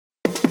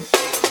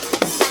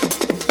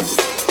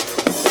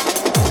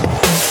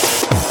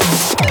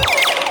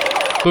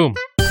Boom.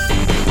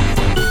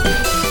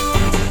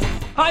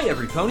 Hi,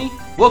 every pony.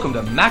 Welcome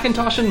to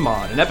Macintosh and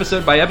Maud, an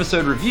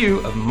episode-by-episode review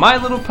of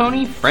My Little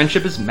Pony: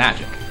 Friendship is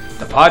Magic,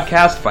 the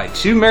podcast by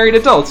two married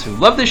adults who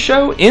love this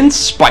show in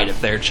spite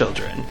of their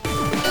children.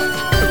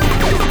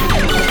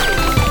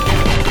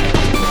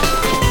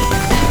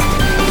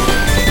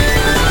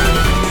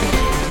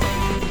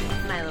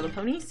 My Little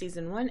Pony,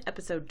 Season 1,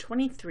 Episode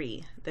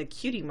 23, The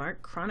Cutie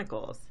Mark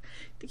Chronicles.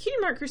 The Cutie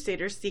Mark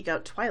Crusaders seek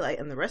out Twilight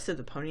and the rest of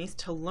the ponies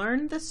to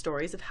learn the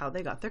stories of how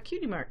they got their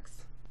cutie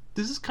marks.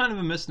 This is kind of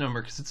a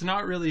misnomer because it's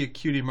not really a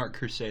Cutie Mark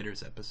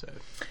Crusaders episode.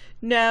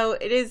 No,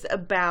 it is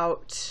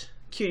about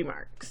cutie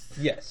marks.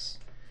 Yes.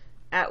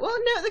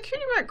 The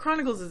Cutie Mark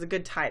Chronicles is a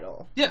good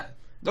title. Yeah.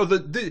 Oh,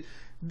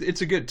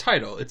 it's a good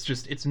title. It's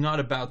just, it's not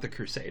about the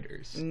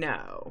Crusaders.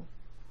 No.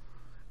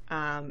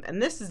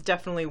 And this is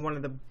definitely one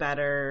of the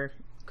better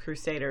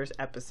Crusaders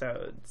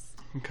episodes.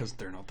 Because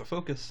they're not the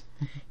focus.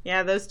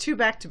 Yeah, those two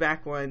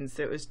back-to-back ones,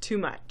 it was too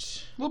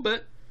much. A little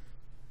bit.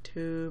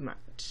 Too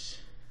much.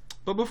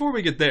 But before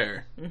we get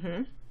there,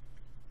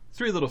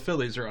 three little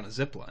fillies are on a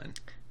zip line.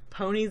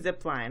 Pony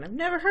zip line. I've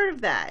never heard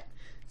of that.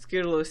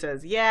 Scootaloo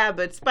says, yeah,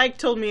 but Spike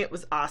told me it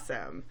was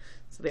awesome.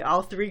 So they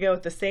all three go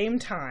at the same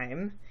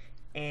time,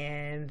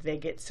 and they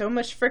get so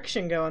much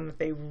friction going that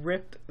they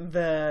rip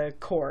the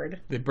cord.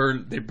 They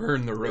burn the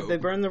rope. They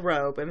burn the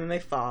rope, and then they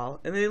fall.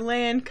 And they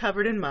land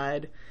covered in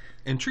mud.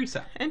 And tree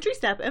sap. And tree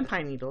sap and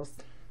pine needles.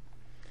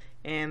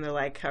 And they're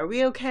like, are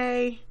we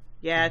okay?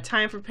 Yeah,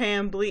 time for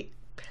Plan B.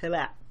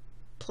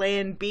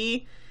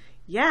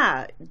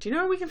 Yeah, do you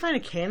know where we can find a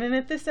cannon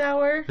at this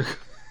hour?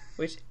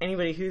 Which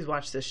anybody who's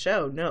watched this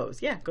show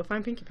knows. Yeah, go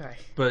find Pinkie Pie.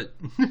 But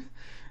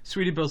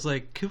Sweetie Belle's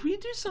like, could we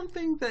do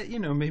something that,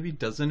 maybe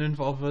doesn't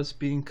involve us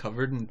being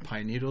covered in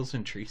pine needles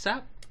and tree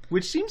sap?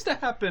 Which seems to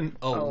happen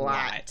a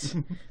lot.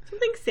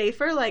 Something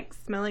safer, like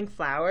smelling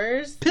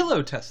flowers.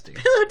 Pillow testing.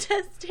 Pillow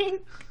testing.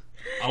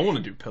 I want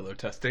to do pillow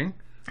testing.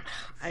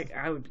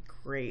 I would be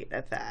great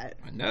at that.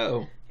 I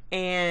know.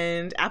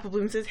 And Apple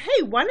Bloom says,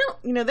 hey, why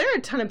don't, there are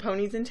a ton of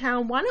ponies in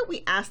town. Why don't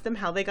we ask them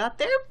how they got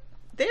their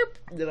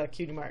little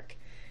cutie mark?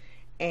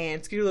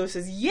 And Scootaloo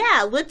says,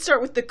 yeah, let's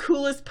start with the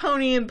coolest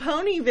pony in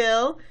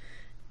Ponyville.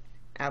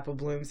 Apple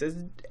Bloom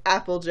says,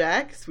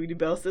 Applejack. Sweetie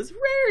Belle says,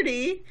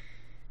 Rarity.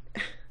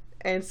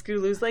 And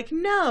Scootaloo's like,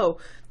 no,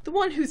 the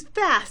one who's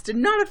fast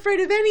and not afraid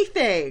of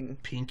anything.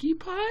 Pinkie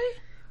Pie?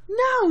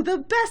 No, the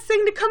best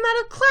thing to come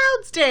out of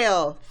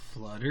Cloudsdale.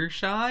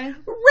 Fluttershy?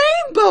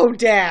 Rainbow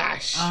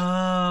Dash.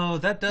 Oh,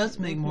 that does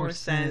make more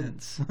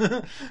sense.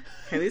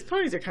 Hey, these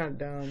ponies are kind of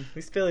dumb.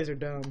 These fillies are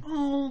dumb.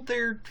 Oh,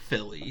 they're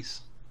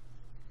fillies.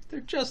 They're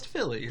just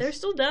fillies. They're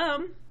still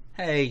dumb.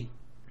 Hey.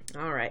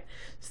 All right.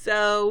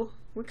 So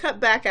we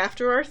cut back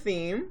after our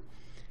theme,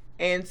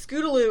 and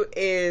Scootaloo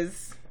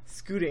is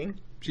scooting.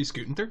 She's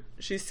scooting through?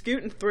 She's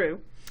scooting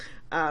through.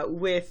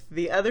 With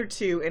the other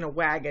two in a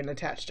wagon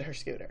attached to her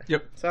scooter.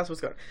 Yep. So that's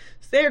what's going on.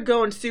 So they're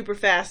going super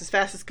fast as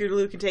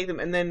Scootaloo can take them,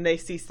 and then they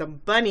see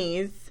some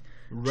bunnies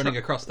running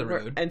across the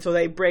road. And so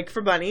they brake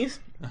for bunnies.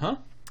 Uh-huh.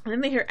 And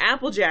then they hear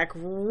Applejack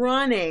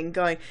running,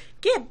 going,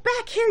 get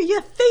back here,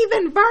 you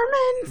thieving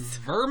vermins!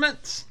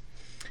 Vermins!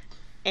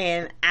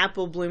 And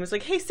Apple Bloom is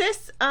like, hey,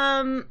 sis, why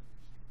don't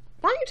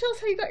you tell us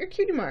how you got your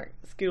cutie mark?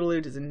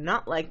 Scootaloo does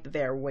not like that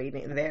they're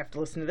waiting. They have to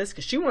listen to this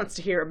because she wants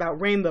to hear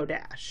about Rainbow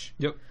Dash.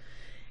 Yep.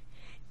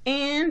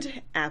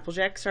 And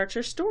Applejack starts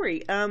her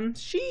story. When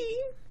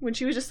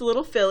she was just a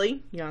little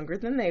filly, younger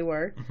than they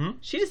were,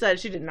 she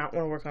decided she did not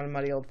want to work on a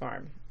muddy old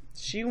farm.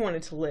 She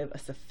wanted to live a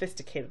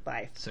sophisticated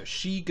life. So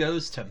she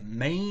goes to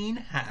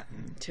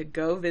Manhattan. To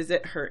go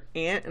visit her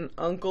aunt and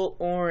Uncle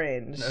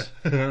Orange.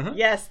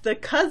 Yes, the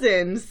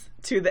cousins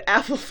to the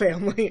Apple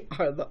family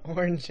are the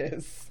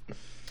Oranges.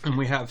 And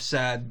we have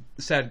sad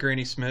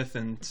Granny Smith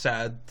and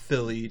sad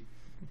Philly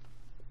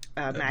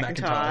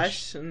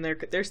Macintosh. And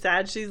they're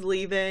sad she's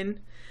leaving.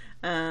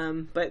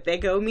 But they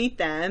go meet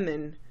them,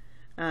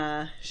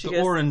 and she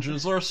goes,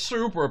 Oranges are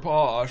super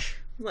posh.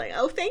 Like,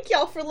 oh, thank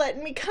y'all for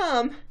letting me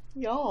come.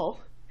 Y'all,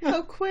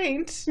 how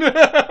quaint. So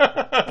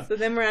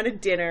then we're at a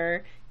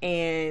dinner,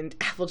 and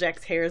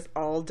Applejack's hair is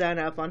all done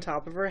up on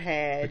top of her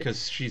head.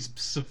 Because she's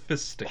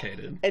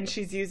sophisticated. And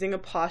she's using a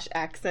posh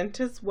accent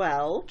as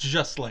well.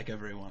 Just like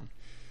everyone.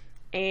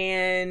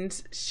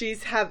 And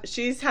she's having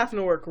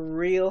to work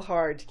real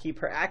hard to keep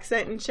her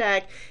accent in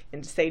check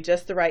and to say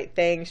just the right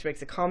thing. She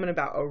makes a comment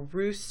about a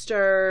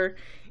rooster,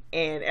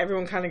 and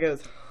everyone kind of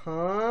goes,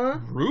 huh?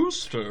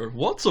 Rooster?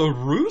 What's a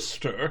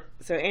rooster?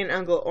 So Aunt and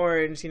Uncle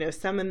Orange,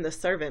 summon the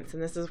servants,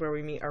 and this is where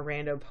we meet our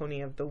rando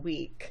pony of the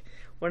week.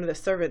 One of the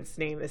servants'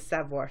 name is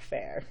Savoir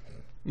Faire.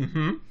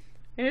 Mm-hmm.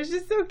 And it's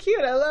just so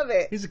cute. I love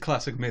it. He's a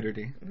classic maitre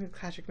d'.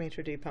 Classic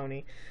maitre d'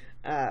 pony.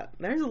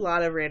 There's a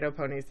lot of rando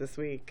ponies this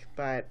week,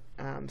 but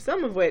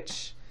some of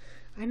which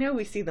I know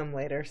we see them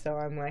later, so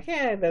I'm like,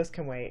 those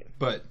can wait.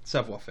 But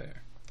Savoir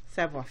Faire.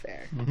 Savoir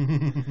Faire.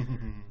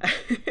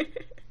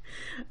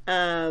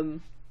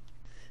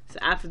 So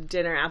after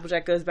dinner,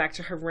 Applejack goes back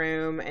to her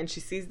room, and she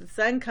sees the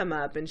sun come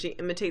up, and she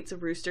imitates a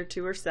rooster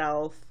to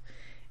herself.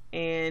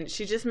 and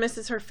she just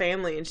misses her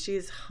family, and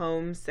she's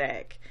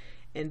homesick.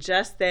 And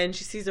just then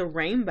she sees a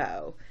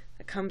rainbow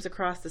that comes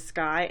across the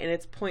sky, and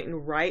it's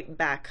pointing right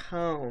back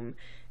home.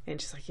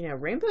 And she's like,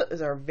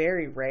 rainbows are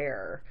very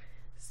rare.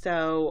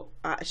 So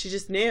she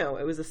just knew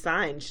it was a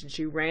sign.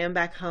 She ran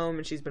back home,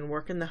 and she's been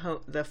working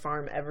the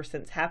farm ever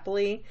since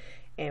happily.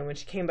 And when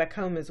she came back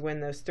home is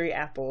when those 3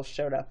 apples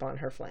showed up on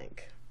her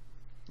flank.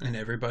 And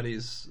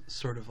everybody's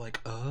sort of like,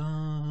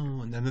 oh.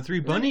 And then the 3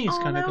 bunnies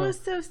kind of go. Oh, that was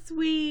so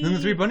sweet. Then the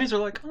 3 bunnies are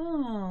like,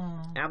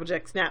 oh.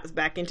 Applejack snaps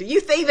back into, you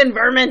thieving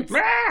vermin!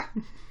 Ah!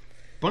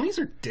 Bunnies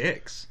are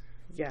dicks.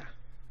 Yeah.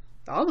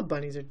 All the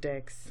bunnies are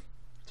dicks.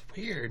 It's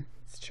weird.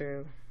 It's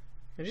true.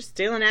 They're just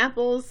stealing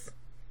apples.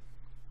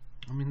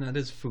 I mean, that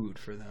is food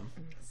for them.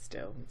 It's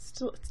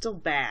still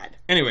bad.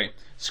 Anyway,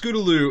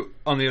 Scootaloo,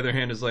 on the other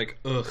hand, is like,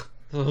 ugh,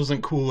 that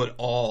wasn't cool at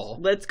all.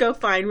 Let's go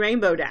find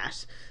Rainbow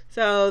Dash.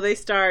 So they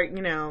start,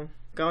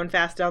 going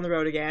fast down the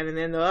road again, and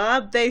then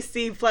they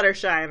see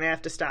Fluttershy, and they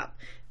have to stop.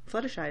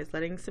 Fluttershy is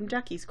letting some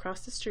duckies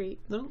cross the street.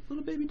 Little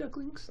baby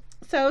ducklings.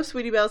 So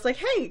Sweetie Belle's like,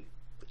 hey.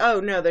 Oh,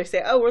 no, they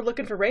say, we're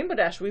looking for Rainbow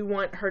Dash. We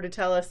want her to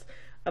tell us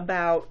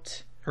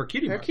about her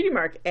cutie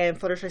mark. And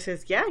Fluttershy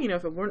says, yeah,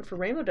 if it weren't for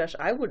Rainbow Dash,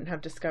 I wouldn't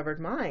have discovered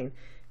mine.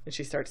 And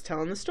she starts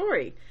telling the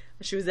story.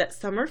 She was at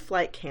summer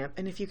flight camp,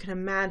 and if you can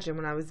imagine,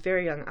 when I was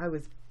very young, I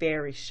was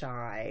very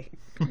shy.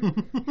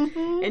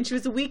 And she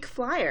was a weak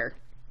flyer.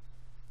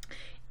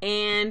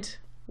 And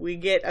we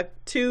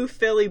get 2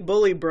 Philly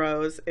bully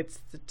bros. It's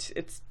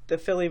the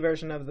Philly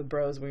version of the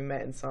bros we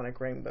met in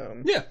Sonic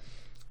Rainbow. Yeah.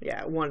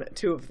 Yeah,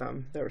 2 of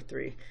them. There were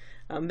 3.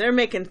 They're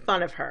making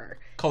fun of her.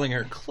 Calling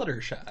her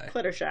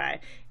Cluttershy.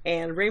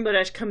 And Rainbow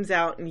Dash comes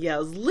out and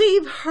yells,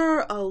 leave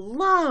her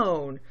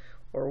alone!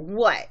 Or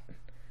what?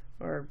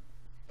 Or,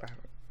 I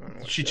don't know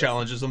what she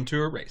challenges them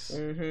to a race.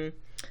 Mm-hmm.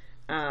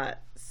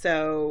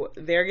 So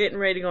they're getting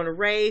ready to go on a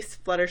race.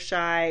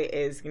 Fluttershy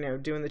is,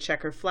 doing the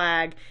checkered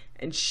flag.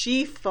 And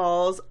she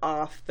falls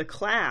off the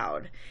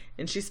cloud.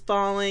 And she's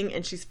falling,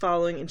 and she's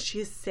falling, and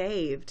she is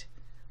saved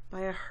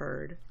by a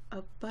herd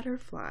of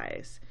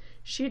butterflies.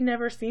 She had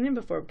never seen him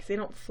before because they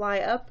don't fly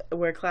up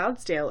where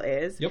Cloudsdale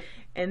is. Yep.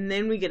 And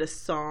then we get a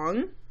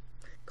song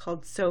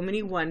called So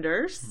Many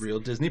Wonders. Real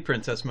Disney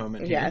princess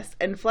moment here. Yes.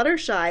 And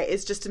Fluttershy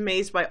is just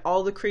amazed by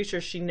all the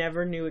creatures she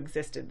never knew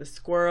existed. The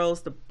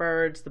squirrels, the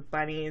birds, the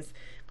bunnies,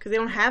 because they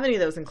don't have any of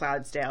those in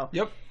Cloudsdale.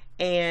 Yep.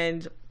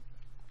 And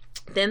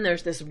then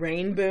there's this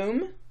rain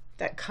boom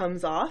that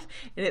comes off,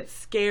 and it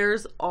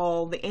scares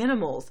all the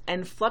animals.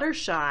 And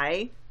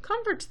Fluttershy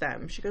comforts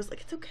them. She goes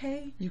like, it's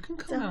okay. You can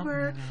come out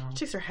now. She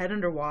sticks her head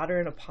underwater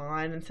in a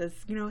pond and says,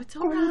 it's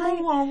all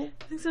right.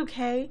 It's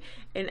okay.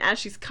 And as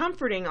she's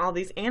comforting all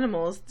these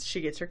animals,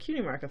 she gets her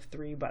cutie mark of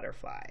 3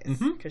 butterflies.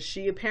 Because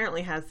she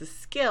apparently has this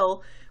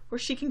skill where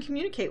she can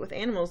communicate with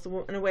animals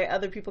in a way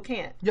other people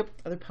can't. Yep.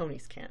 Other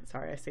ponies can't.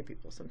 Sorry, I say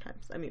people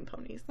sometimes. I mean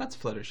ponies. That's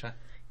Fluttershy.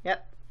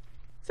 Yep.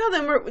 So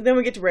then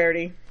we get to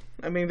Rarity.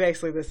 I mean,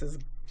 basically,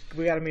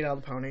 we got to meet all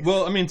the ponies.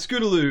 Well, I mean,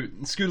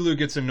 Scootaloo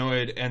gets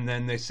annoyed, and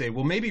then they say,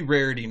 well, maybe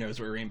Rarity knows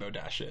where Rainbow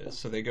Dash is,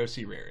 so they go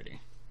see Rarity.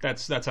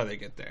 That's how they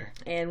get there.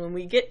 And when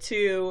we get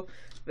to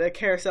the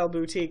Carousel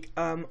Boutique,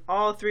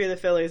 all 3 of the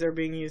fillies are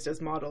being used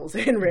as models,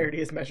 and Rarity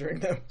is measuring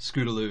them.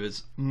 Scootaloo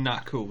is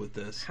not cool with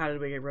this. How did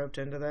we get roped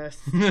into this?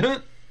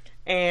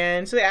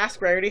 And so they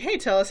ask Rarity, hey,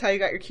 tell us how you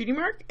got your cutie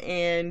mark.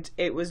 And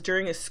it was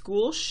during a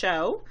school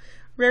show.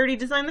 Rarity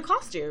designed the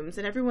costumes,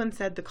 and everyone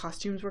said the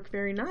costumes work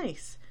very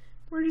nice.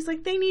 Rarity's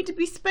like, they need to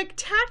be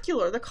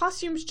spectacular. The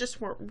costumes just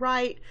weren't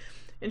right.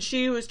 And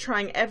she was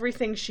trying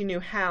everything she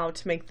knew how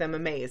to make them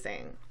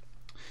amazing.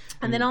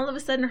 And then all of a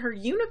sudden her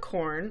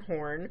unicorn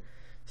horn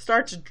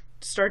starts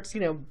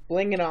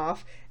blinging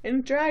off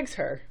and drags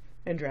her.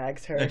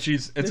 And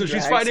she's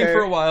fighting for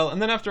a while, and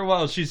then after a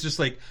while she's just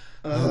like,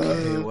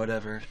 okay,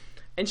 whatever.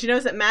 And she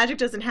knows that magic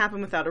doesn't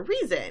happen without a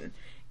reason.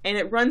 And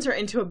it runs her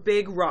into a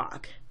big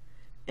rock.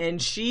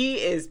 And she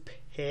is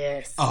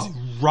pissed. A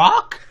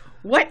rock?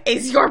 What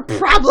is your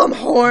problem,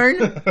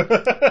 Horn?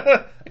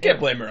 I can't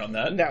blame her on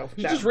that. No.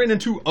 She just ran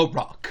into a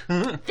rock.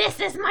 This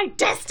is my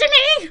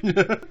destiny!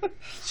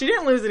 She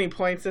didn't lose any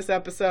points this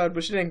episode,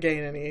 but she didn't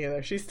gain any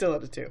either. She's still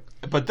at a 2.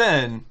 But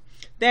then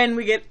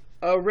we get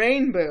a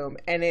rain boom,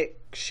 and it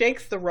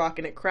shakes the rock,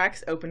 and it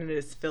cracks open, and it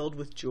is filled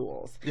with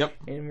jewels. Yep.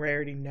 And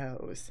Rarity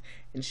knows.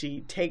 And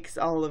she takes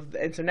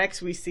and so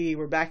next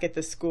we're back at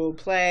the school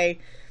play.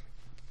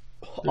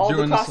 All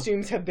the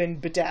costumes have been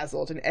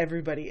bedazzled, and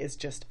everybody is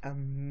just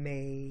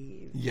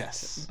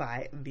amazed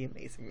by the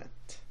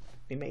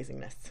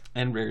amazingness.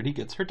 And Rarity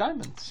gets her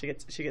diamonds.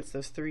 She gets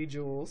those 3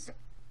 jewels.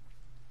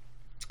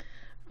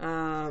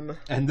 And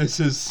this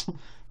is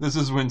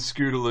when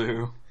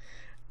Scootaloo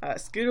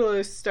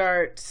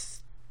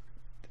starts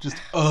just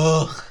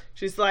ugh.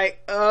 She's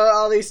like,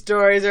 all these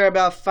stories are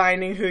about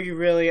finding who you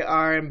really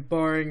are and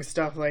boring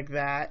stuff like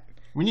that.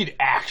 We need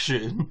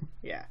action.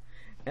 Yeah.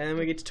 And then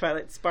we get to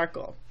Twilight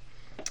Sparkle.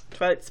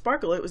 Twilight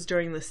Sparkle, it was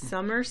during the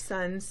Summer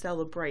Sun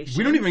celebration.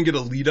 We don't even get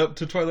a lead up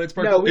to Twilight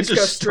Sparkle. No, we just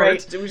go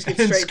straight to it.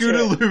 And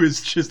Scootaloo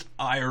is just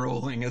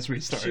eye-rolling as we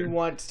start. She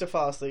wants to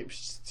fall asleep.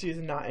 She's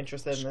not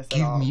interested in this at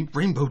Give all. me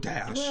Rainbow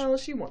Dash. Well,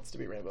 she wants to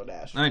be Rainbow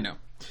Dash. I know.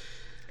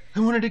 I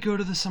wanted to go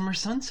to the Summer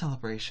Sun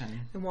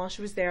celebration. And while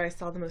she was there, I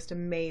saw the most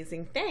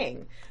amazing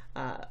thing.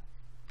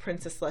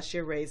 Princess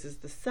Celestia raises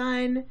the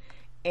sun,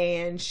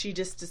 and she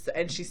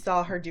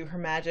saw her do her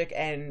magic,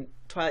 and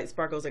Twilight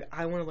Sparkle's like,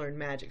 I want to learn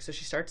magic. So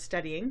she starts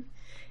studying.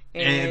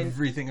 And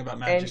everything about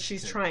magic. And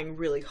she's trying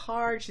really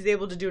hard. She's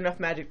able to do enough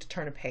magic to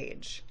turn a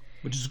page.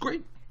 Which is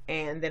great.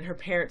 And then her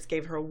parents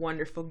gave her a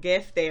wonderful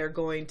gift. They are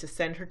going to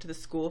send her to the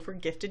school for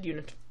gifted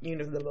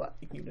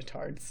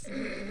unitards.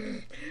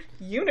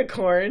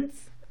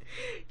 Unicorns.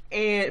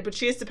 But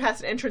she has to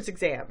pass an entrance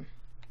exam.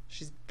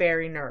 She's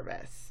very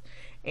nervous.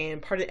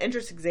 And part of the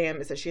entrance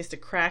exam is that she has to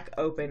crack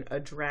open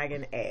a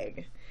dragon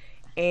egg.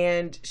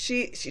 And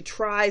she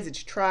tries and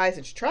she tries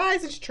and she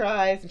tries and she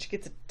tries and she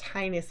gets a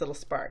tiniest little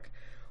spark.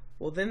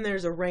 Well, then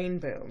there's a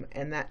rainbow,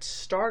 and that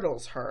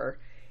startles her.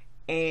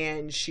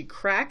 And she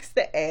cracks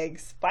the egg.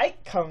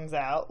 Spike comes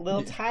out.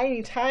 Little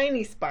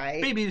tiny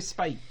Spike. Baby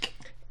Spike.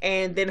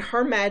 And then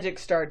her magic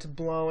starts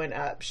blowing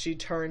up. She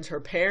turns her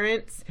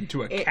parents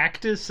into a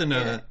cactus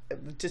and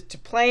just to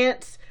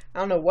plants. I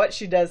don't know what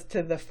she does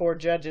to the 4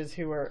 judges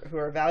who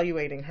are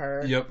evaluating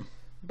her. Yep.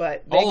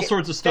 But all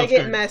sorts of stuff. They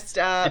get messed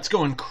up. It's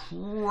going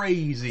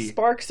crazy.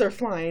 Sparks are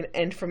flying,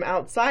 and from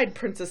outside,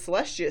 Princess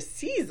Celestia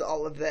sees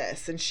all of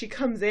this, and she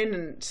comes in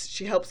and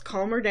she helps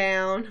calm her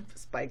down.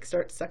 Spike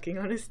starts sucking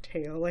on his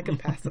tail like a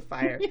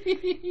pacifier,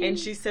 and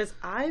she says,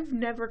 "I've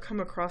never come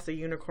across a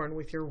unicorn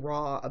with your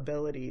raw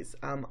abilities.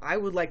 I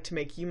would like to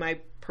make you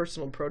my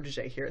personal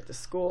protege here at the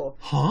school."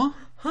 Huh?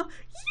 Yes.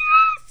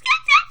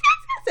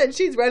 And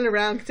she's running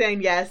around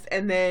saying yes,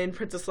 and then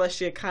Princess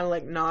Celestia kind of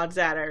like nods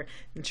at her,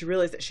 and she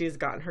realizes that she has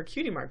gotten her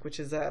cutie mark, which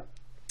is a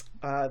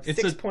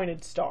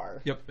 6-pointed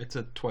star. Yep, it's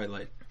a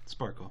Twilight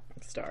Sparkle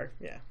star.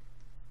 Yeah.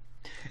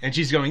 And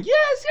she's going,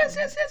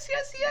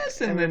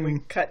 yes, and then we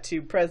cut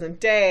to present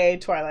day,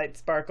 Twilight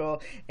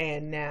Sparkle,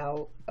 and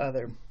now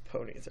other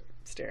ponies are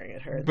staring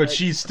at her. But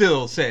she's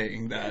still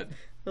saying that.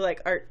 They're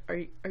like, are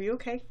you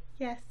okay?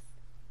 Yes.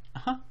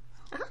 Uh-huh.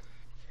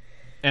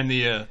 And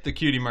the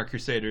Cutie Mark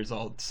Crusaders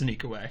all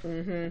sneak away.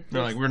 Mm-hmm.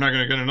 They're like, we're not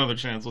going to get another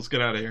chance. Let's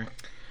get out of here.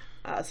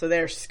 So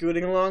they're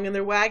scooting along in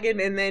their wagon,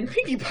 and then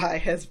Pinkie Pie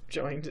has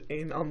joined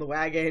in on the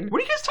wagon.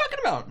 What are you guys talking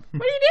about?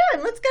 What are you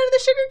doing? Let's go to the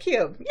Sugar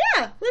Cube.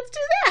 Yeah, let's do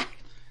that.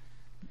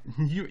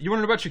 You want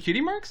to know about your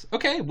cutie marks?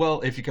 Okay,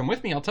 well, if you come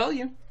with me, I'll tell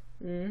you.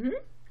 Mm-hmm.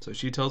 So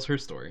she tells her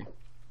story.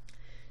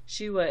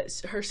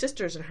 Her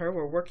sisters and her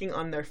were working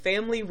on their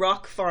family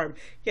rock farm.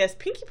 Yes,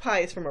 Pinkie Pie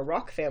is from a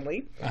rock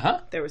family.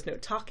 Uh-huh. There was no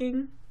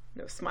talking.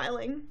 No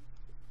smiling,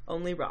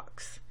 only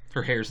rocks.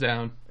 Her hair's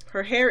down.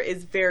 Her hair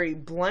is very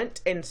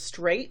blunt and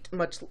straight,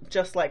 much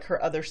just like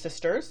her other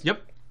sisters.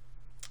 Yep.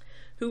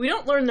 Who we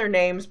don't learn their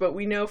names, but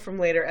we know from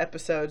later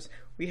episodes.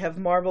 We have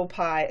Marble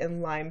Pie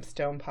and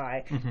Limestone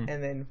Pie. Mm-hmm.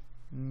 And then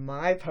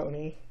my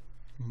pony,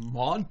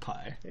 Maud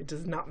Pie. It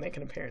does not make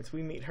an appearance.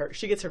 We meet her.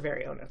 She gets her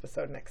very own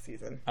episode next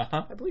season.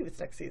 Uh-huh. I believe it's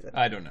next season.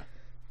 I don't know.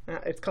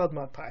 It's called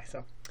Maud Pie,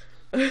 so.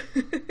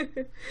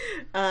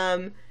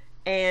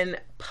 And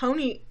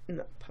Pony.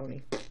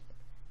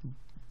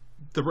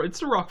 It's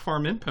the rock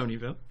farm in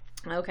Ponyville.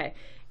 Okay.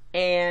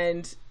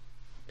 And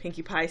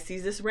Pinkie Pie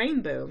sees this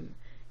rainbow.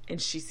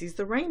 And she sees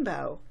the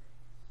rainbow.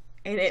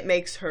 And it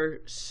makes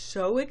her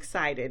so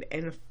excited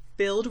and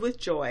filled with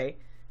joy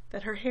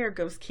that her hair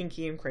goes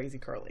kinky and crazy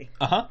curly.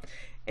 Uh-huh.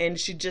 And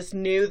she just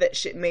knew that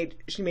she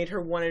made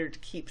her wanted her to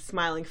keep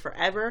smiling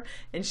forever,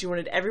 and she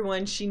wanted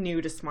everyone she knew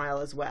to smile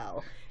as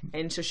well.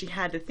 And so she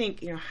had to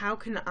think, how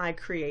can I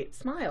create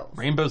smiles?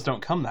 Rainbows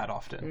don't come that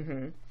often.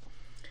 Mm-hmm.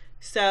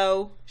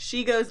 So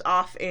she goes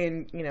off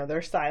in,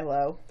 their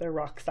silo, their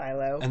rock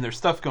silo. And there's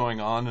stuff going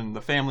on, and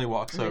the family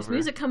walks over. There's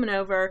music coming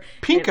over.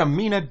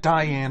 Pinkamena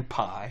Diane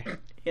Pie.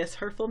 Yes,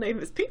 her full name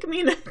is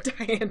Pinkamena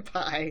Diane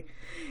Pie.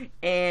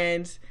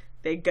 And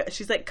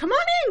she's like, come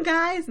on in,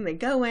 guys. And they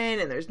go in,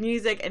 and there's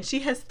music, and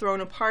she has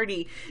thrown a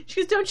party.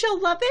 She goes, don't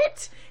y'all love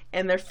it?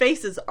 And their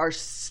faces are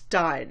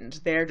stunned.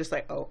 They're just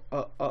like, oh.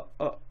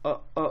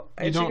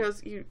 And she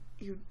goes, you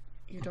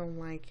don't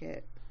like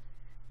it.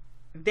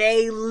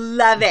 They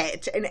love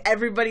it. And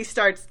everybody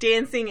starts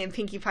dancing, and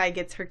Pinkie Pie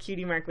gets her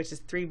cutie mark, which is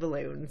 3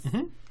 balloons.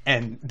 Mm-hmm.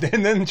 And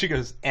then she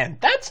goes, and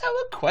that's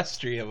how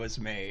Equestria was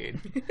made.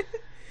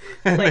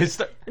 And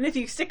if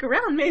you stick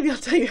around, maybe I'll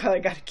tell you how I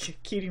got a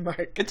cutie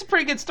mark. It's a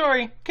pretty good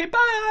story. Okay,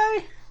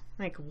 bye.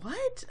 Like,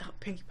 what? Oh,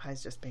 Pinkie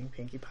Pie's just being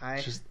Pinkie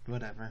Pie. Just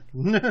whatever.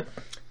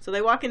 So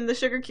they walk into the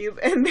Sugar Cube,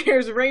 and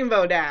there's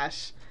Rainbow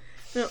Dash.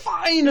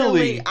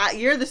 Finally!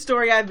 You're the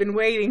story I've been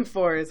waiting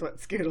for, is what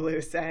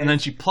Scootaloo says. And then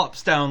she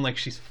plops down like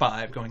she's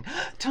 5, going,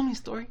 tell me a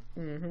story.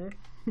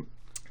 Mm-hmm.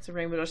 So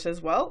Rainbow Dash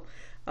says, well,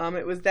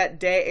 it was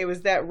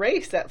that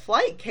race at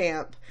flight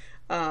camp.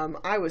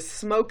 I was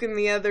smoking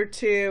the other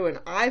 2, and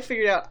I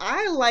figured out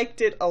I liked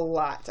it a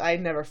lot.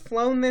 I'd never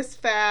flown this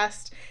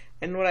fast,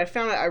 and when I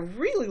found out I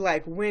really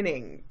like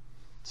winning,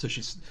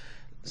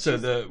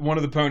 one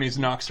of the ponies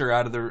knocks her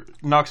off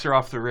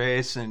the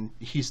race, and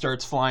he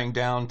starts flying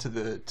down to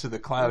the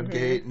cloud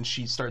gate, and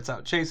she starts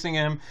out chasing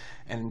him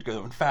and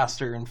going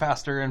faster and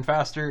faster and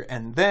faster,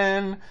 and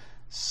then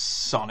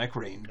Sonic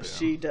Rainbow.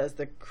 She does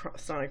the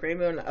Sonic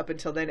Rainbow, and up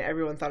until then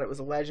everyone thought it was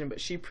a legend, but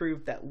she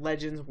proved that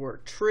legends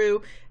were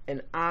true,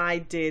 and I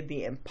did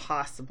the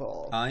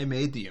impossible. I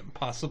made the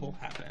impossible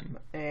happen.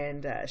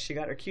 And she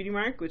got her cutie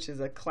mark, which is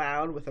a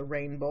cloud with a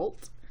rain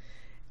bolt,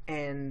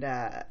 and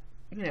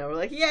we're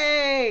like,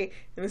 yay!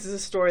 And this is a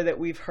story that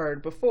we've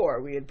heard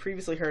before. We had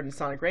previously heard in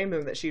Sonic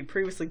Rainbow that she had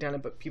previously done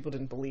it, but people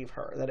didn't believe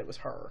her, that it was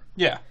her.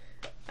 Yeah.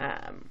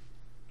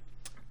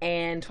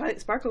 And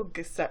Twilight Sparkle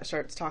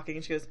starts talking,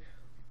 and she goes,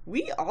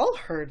 we all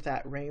heard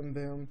that,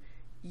 Rainboom.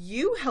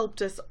 You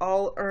helped us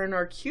all earn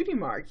our cutie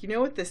mark. You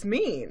know what this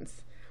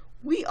means?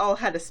 We all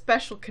had a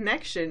special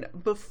connection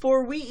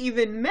before we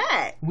even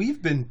met.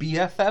 We've been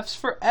BFFs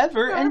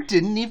forever and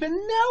didn't even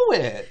know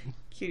it.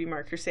 Cutie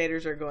Mark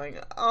Crusaders are going,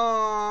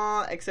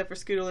 aww, except for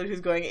Scootaloo, who's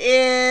going,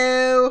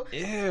 ew. Ew.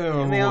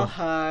 And they all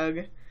hug.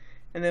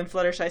 And then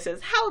Fluttershy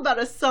says, how about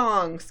a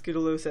song?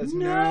 Scootaloo says,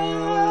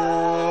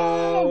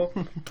 no.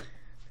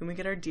 Then we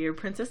get our dear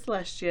Princess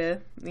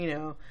Celestia,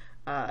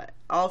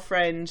 all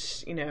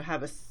friends,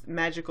 have a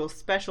magical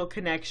special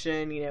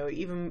connection,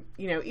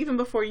 even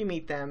before you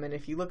meet them. And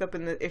if you look up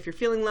if you're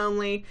feeling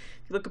lonely,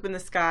 if you look up in the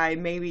sky,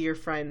 maybe your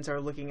friends are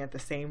looking at the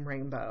same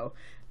rainbow.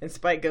 And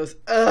Spike goes,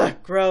 ugh,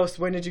 gross,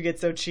 when did you get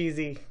so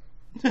cheesy?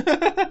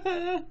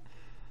 So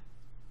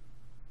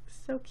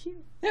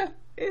cute. Yeah.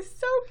 It's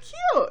so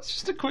cute. It's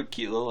just a quick,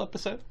 cute little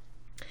episode.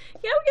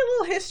 Yeah, we get a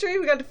little history.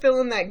 We got to fill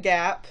in that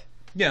gap.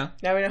 Yeah.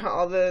 Now we know how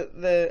all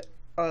the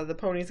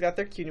ponies got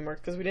their cutie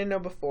marks, because we didn't know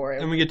before.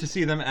 And we get to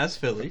see them as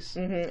fillies.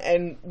 Mm-hmm.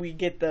 And we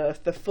get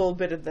the full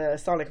bit of the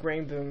Sonic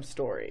Rainboom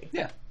story.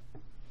 Yeah.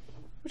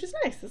 Which is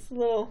nice. It's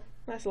a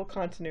nice little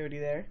continuity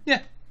there.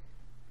 Yeah.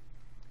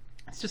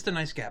 It's just a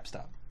nice gap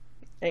stop.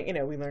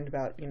 And, we learned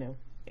about, Aunt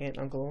and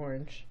Uncle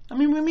Orange. I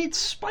mean, we meet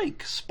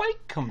Spike.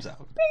 Spike comes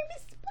out. Baby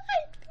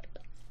Spike!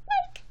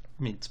 Spike!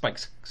 I mean,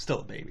 Spike's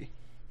still a baby.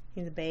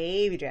 He's a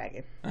baby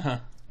dragon. Uh-huh.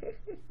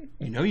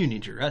 You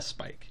need your rest,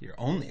 Spike. You're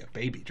only a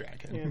baby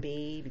dragon. You're a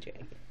baby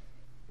dragon.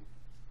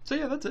 So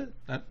yeah, that's it.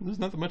 There's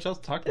nothing much else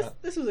to talk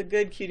about. This was a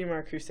good Cutie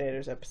Mark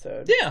Crusaders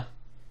episode. Yeah.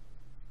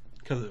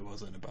 Because it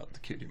wasn't about the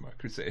Cutie Mark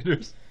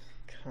Crusaders.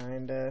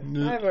 Kinda.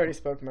 No. I've already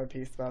spoken my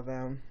piece about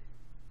them.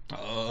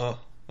 I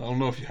don't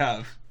know if you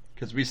have.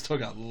 Because we still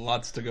got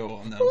lots to go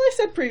on them. Well, I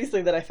said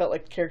previously that I felt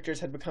like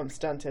characters had become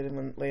stunted,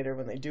 and later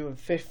when they do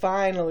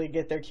finally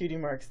get their cutie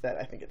marks, that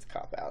I think it's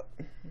cop-out.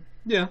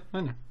 Yeah,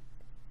 I know.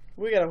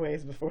 We got a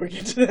ways before we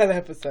get to that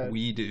episode.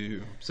 We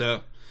do.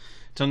 So,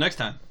 till next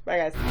time. Bye,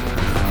 guys.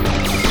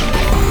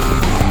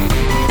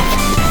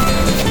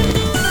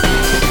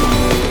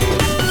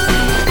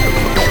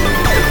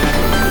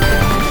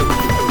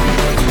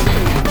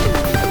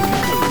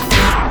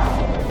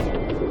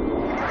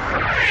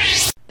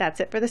 That's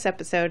it for this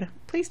episode.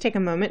 Please take a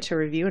moment to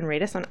review and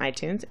rate us on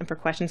iTunes, and for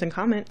questions and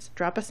comments,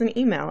 drop us an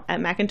email at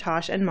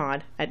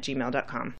macintoshandmod@gmail.com.